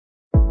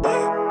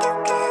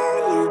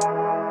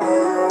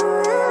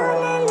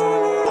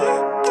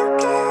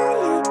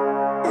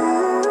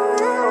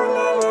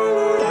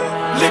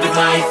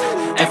life,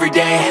 every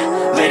day,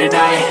 late at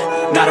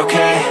night, not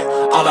okay.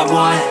 All I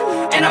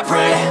want, and I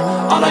pray,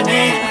 all I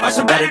need are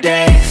some better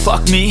days.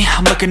 Fuck me,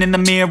 I'm looking in the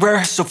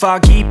mirror, so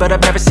foggy, but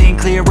I've never seen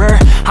clearer.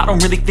 I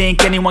don't really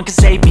think anyone can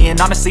save me, and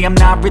honestly I'm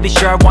not really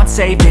sure I want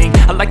saving.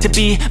 I like to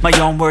be my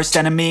own worst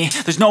enemy.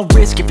 There's no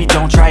risk if you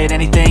don't try at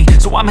anything,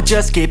 so I'ma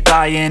just keep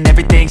buying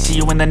everything. See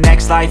you in the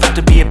next life, hope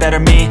to be a better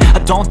me. I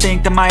don't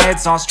think that my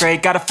head's on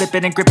straight, gotta flip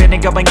it and grip it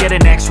and go and get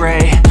an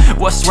x-ray.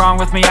 What's wrong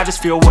with me? I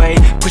just feel weight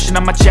pushing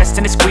on my chest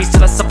and it squeezes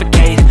till I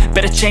suffocate.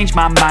 Better change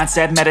my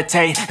mindset,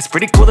 meditate. It's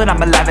pretty cool that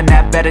I'm alive and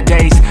have better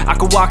days. I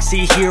could walk,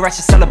 see, hear, I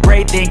should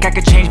celebrate. Think I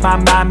could change my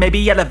mind,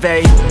 maybe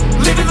elevate.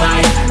 Living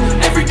life,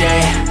 every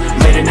day,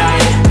 late at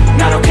night,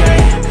 not okay.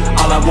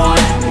 All I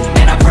want,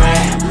 and I pray,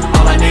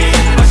 all I need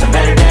are some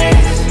better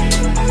days.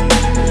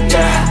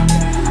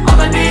 Yeah, all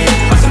I need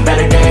are some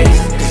better days.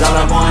 Cause all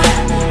I want,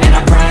 and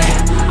I pray,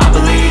 I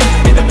believe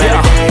in the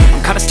better days.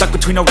 I'm kinda stuck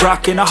between a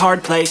rock and a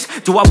hard place.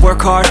 Do I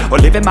work hard or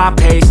live at my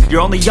pace?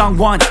 You're only young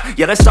once,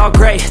 yeah that's all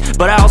great,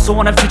 but I also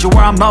want a future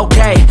where I'm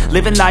okay.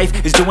 Living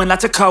life is doing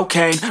lots of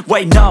cocaine.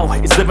 Wait no,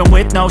 it's living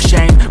with no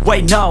shame.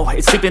 Wait no,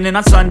 it's sleeping in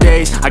on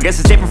Sundays. I guess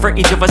it's different for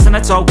each of us and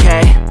that's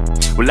okay.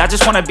 Well I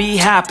just wanna be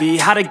happy,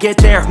 how to get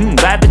there?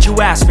 Glad that you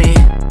asked me.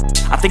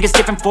 I think it's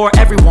different for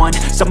everyone.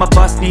 Some of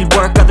us need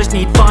work, others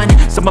need fun.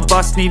 Some of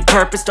us need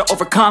purpose to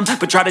overcome.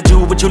 But try to do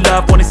what you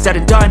love when it's said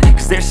and done,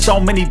 cause there's so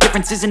many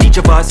differences in each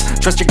of us.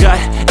 Trust your gut,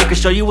 it can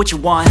show you what you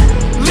want.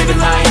 Living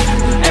life,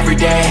 every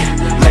day,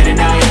 late at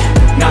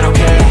night, not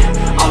okay.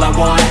 All I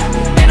want,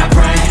 and I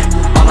pray,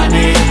 all I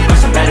need are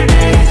some better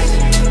days.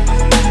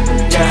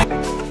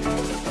 Yeah.